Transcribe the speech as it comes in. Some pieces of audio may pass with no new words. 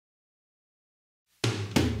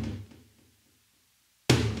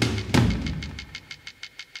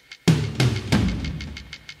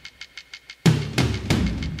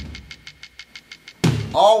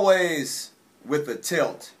always with a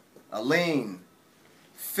tilt, a lean.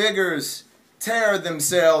 Figures tear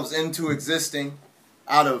themselves into existing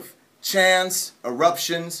out of chance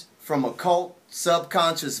eruptions from occult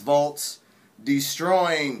subconscious vaults,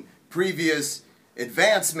 destroying previous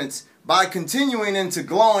advancements by continuing into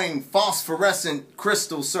glowing phosphorescent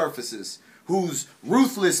crystal surfaces whose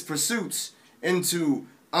ruthless pursuits into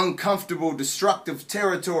uncomfortable destructive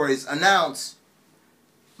territories announce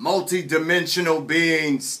multi-dimensional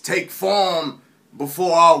beings take form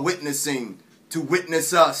before our witnessing to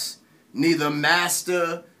witness us, neither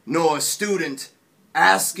master nor student,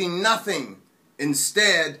 asking nothing,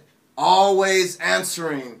 instead always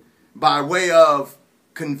answering by way of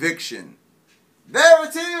conviction. There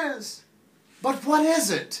it is! But what is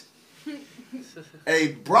it?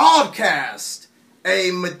 A broadcast, a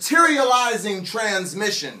materializing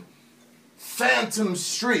transmission, phantom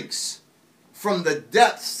streaks from the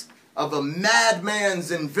depths of a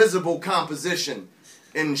madman's invisible composition,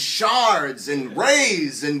 in shards and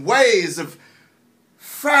rays and ways of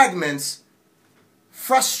fragments,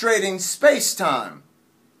 frustrating space-time,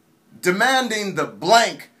 demanding the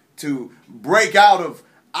blank to break out of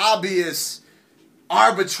obvious,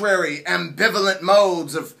 arbitrary, ambivalent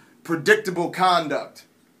modes of predictable conduct.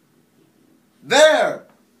 There,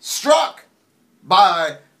 struck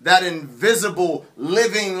by that invisible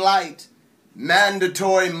living light,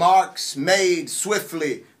 mandatory marks made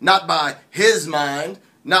swiftly, not by his mind,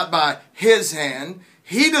 not by his hand.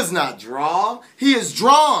 He does not draw, he is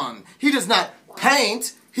drawn. He does not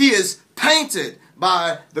paint, he is painted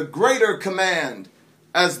by the greater command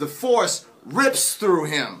as the force rips through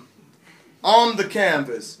him. On the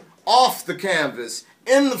canvas, off the canvas,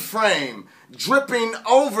 in the frame, dripping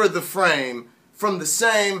over the frame from the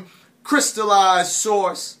same crystallized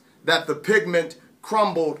source that the pigment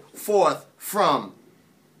crumbled forth from.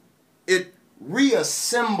 It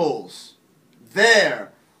reassembles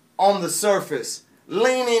there on the surface,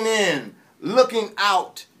 leaning in, looking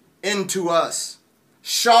out into us.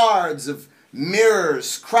 Shards of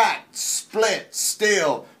mirrors, cracked, split,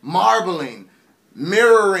 still, marbling,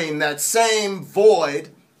 mirroring that same void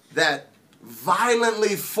that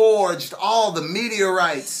violently forged all the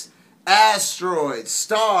meteorites, asteroids,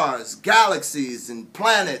 stars, galaxies, and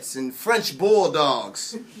planets, and French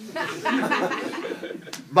bulldogs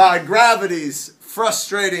by gravity's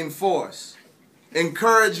frustrating force,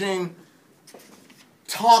 encouraging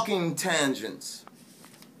talking tangents.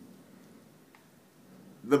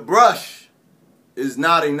 The brush is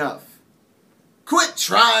not enough. Quit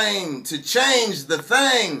trying to change the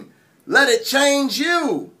thing. Let it change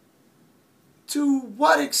you. To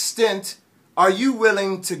what extent are you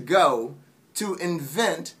willing to go to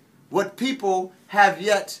invent what people have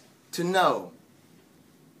yet to know?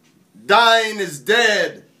 Dying is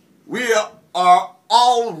dead. We are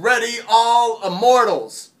already all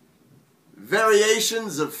immortals.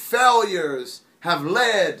 Variations of failures have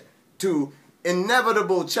led to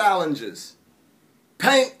inevitable challenges.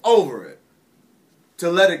 Paint over it to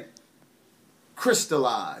let it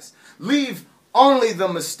crystallize. Leave only the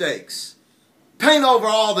mistakes. Paint over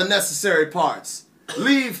all the necessary parts.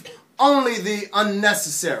 Leave only the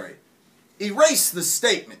unnecessary. Erase the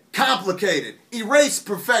statement. Complicate it. Erase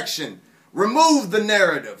perfection. Remove the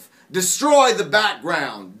narrative. Destroy the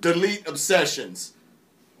background. Delete obsessions.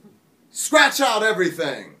 Scratch out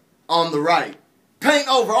everything on the right. Paint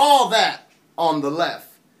over all that on the left.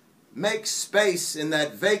 Make space in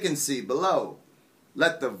that vacancy below.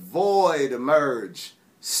 Let the void emerge.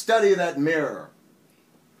 Study that mirror.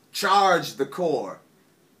 Charge the core.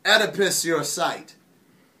 Oedipus your sight.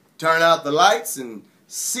 Turn out the lights and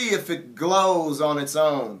see if it glows on its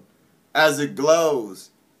own. As it glows,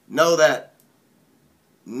 know that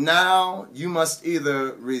now you must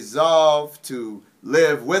either resolve to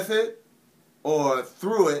live with it or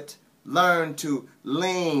through it learn to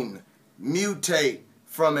lean, mutate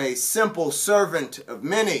from a simple servant of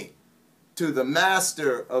many to the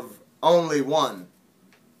master of only one.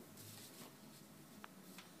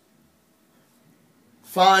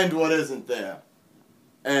 Find what isn't there,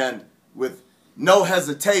 and with no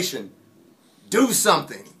hesitation, do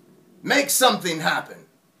something. Make something happen.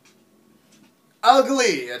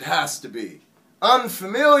 Ugly it has to be.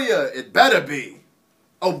 Unfamiliar it better be.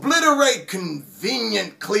 Obliterate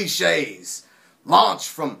convenient cliches. Launch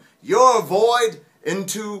from your void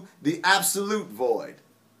into the absolute void.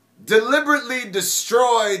 Deliberately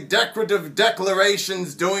destroy decorative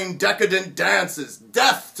declarations doing decadent dances.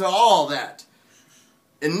 Death to all that.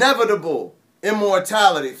 Inevitable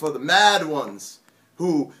immortality for the mad ones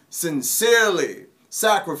who sincerely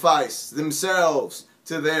sacrifice themselves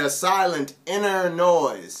to their silent inner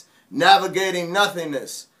noise, navigating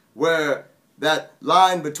nothingness, where that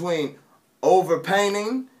line between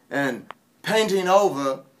overpainting and painting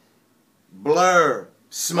over blur,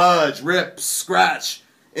 smudge, rip, scratch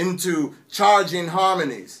into charging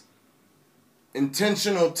harmonies,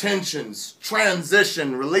 intentional tensions,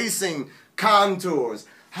 transition, releasing contours,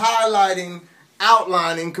 highlighting,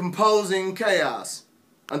 outlining, composing chaos,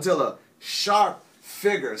 until a sharp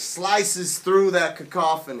figure slices through that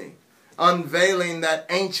cacophony, unveiling that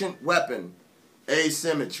ancient weapon,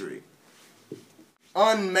 asymmetry.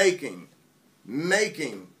 Unmaking,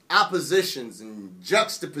 making oppositions and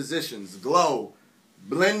juxtapositions glow,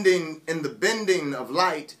 blending in the bending of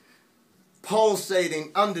light,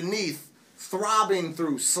 pulsating underneath, throbbing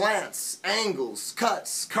through slants, angles,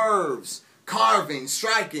 cuts, curves, carving,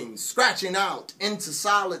 striking, scratching out into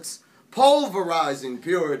solids, pulverizing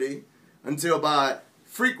purity until by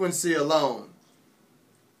frequency alone,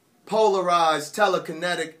 polarized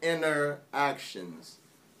telekinetic interactions.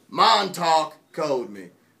 Montauk code me,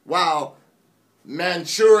 while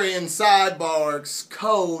Manchurian cyborgs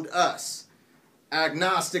code us.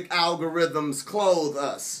 Agnostic algorithms clothe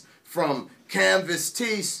us, from canvas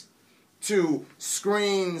teeth to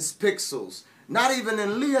screens pixels. Not even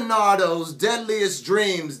in Leonardo's deadliest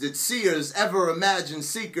dreams did seers ever imagine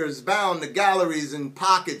seekers bound to galleries and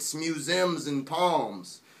pockets, museums and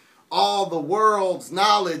palms. All the world's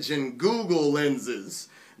knowledge in Google lenses,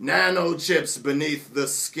 nanochips beneath the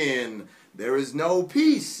skin. There is no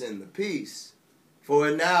peace in the peace, for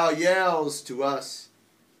it now yells to us,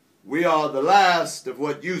 we are the last of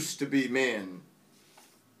what used to be men.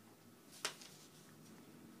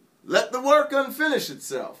 Let the work unfinish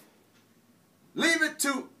itself. Leave it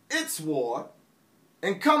to its war,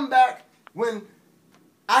 and come back when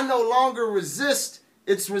I no longer resist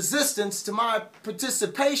its resistance to my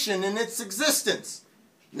participation in its existence.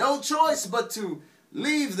 No choice but to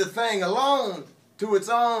leave the thing alone to its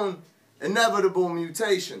own inevitable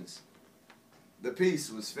mutations. The piece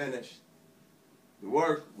was finished. The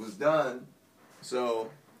work was done, so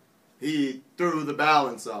he threw the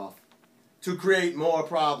balance off to create more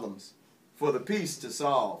problems for the piece to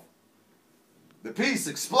solve. The piece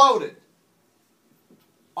exploded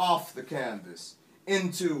off the canvas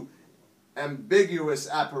into ambiguous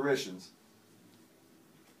apparitions.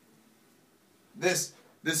 This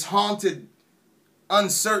haunted,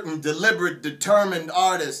 uncertain, deliberate, determined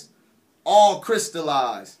artist, all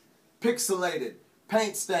crystallized, pixelated,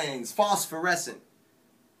 paint stains, phosphorescent,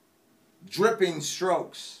 dripping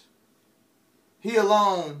strokes. He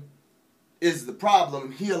alone is the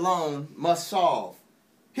problem he alone must solve.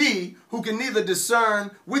 He who can neither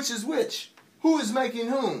discern which is which, who is making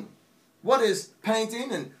whom, what is painting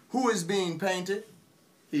and who is being painted.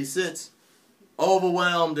 He sits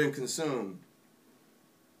overwhelmed and consumed.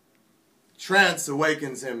 Trance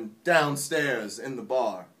awakens him downstairs in the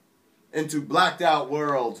bar, into blacked out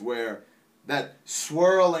worlds where that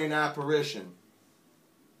swirling apparition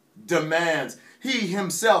demands he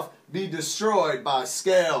himself be destroyed by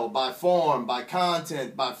scale, by form, by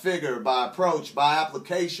content, by figure, by approach, by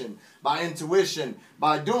application, by intuition,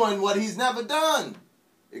 by doing what he's never done.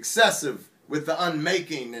 Excessive with the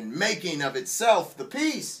unmaking and making of itself, the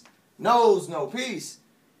piece knows no peace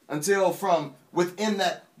until from within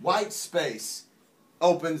that white space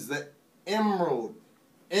opens the emerald,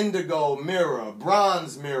 indigo mirror,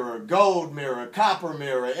 bronze mirror, gold mirror, copper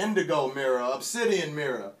mirror, indigo mirror, obsidian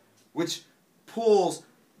mirror, which pulls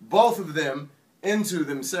both of them into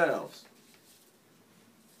themselves.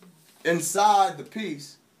 Inside the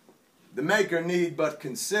piece, the maker need but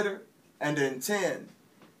consider and intend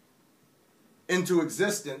into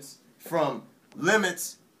existence, from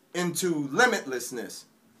limits into limitlessness,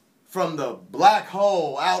 from the black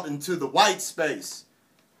hole out into the white space.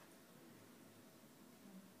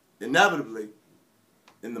 Inevitably,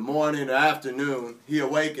 in the morning or afternoon, he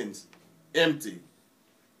awakens empty,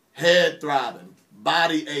 head throbbing,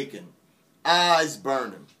 body aching, eyes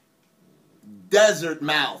burning,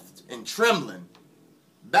 desert-mouthed and trembling.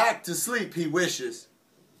 Back to sleep he wishes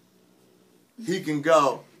he can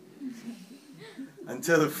go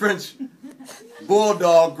until the French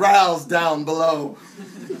bulldog growls down below.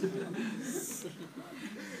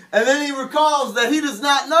 And then he recalls that he does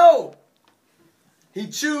not know. He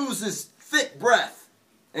chews his thick breath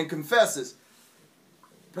and confesses,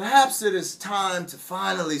 perhaps it is time to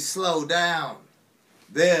finally slow down.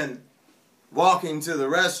 Then, walking to the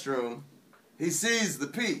restroom, he sees the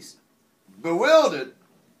piece. Bewildered,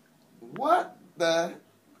 what the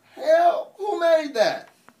hell? Who made that?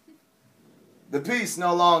 The piece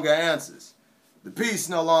no longer answers. The piece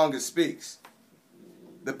no longer speaks.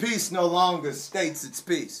 The piece no longer states its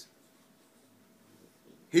piece.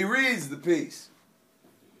 He reads the piece,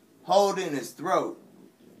 holding his throat.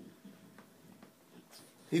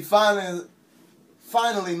 He finally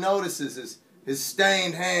notices his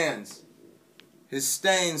stained hands, his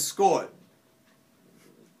stained skirt.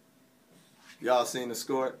 Y'all seen the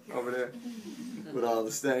skirt over there with all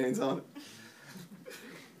the stains on it?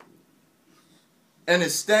 And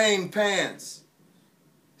his stained pants,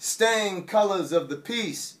 stained colors of the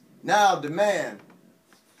piece now demand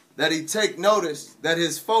that he take notice that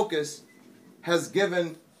his focus has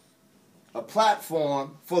given a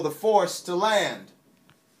platform for the force to land.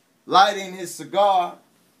 Lighting his cigar,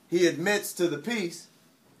 he admits to the piece,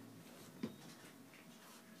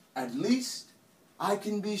 "At least I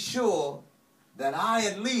can be sure that I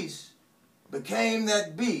at least became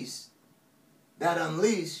that beast that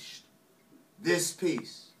unleashed this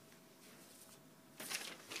piece."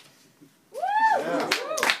 Yeah.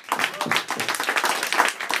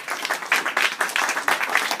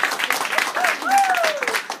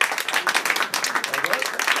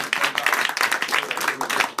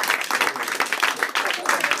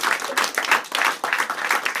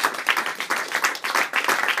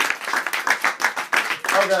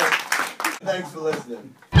 Okay. Thanks for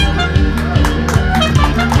listening.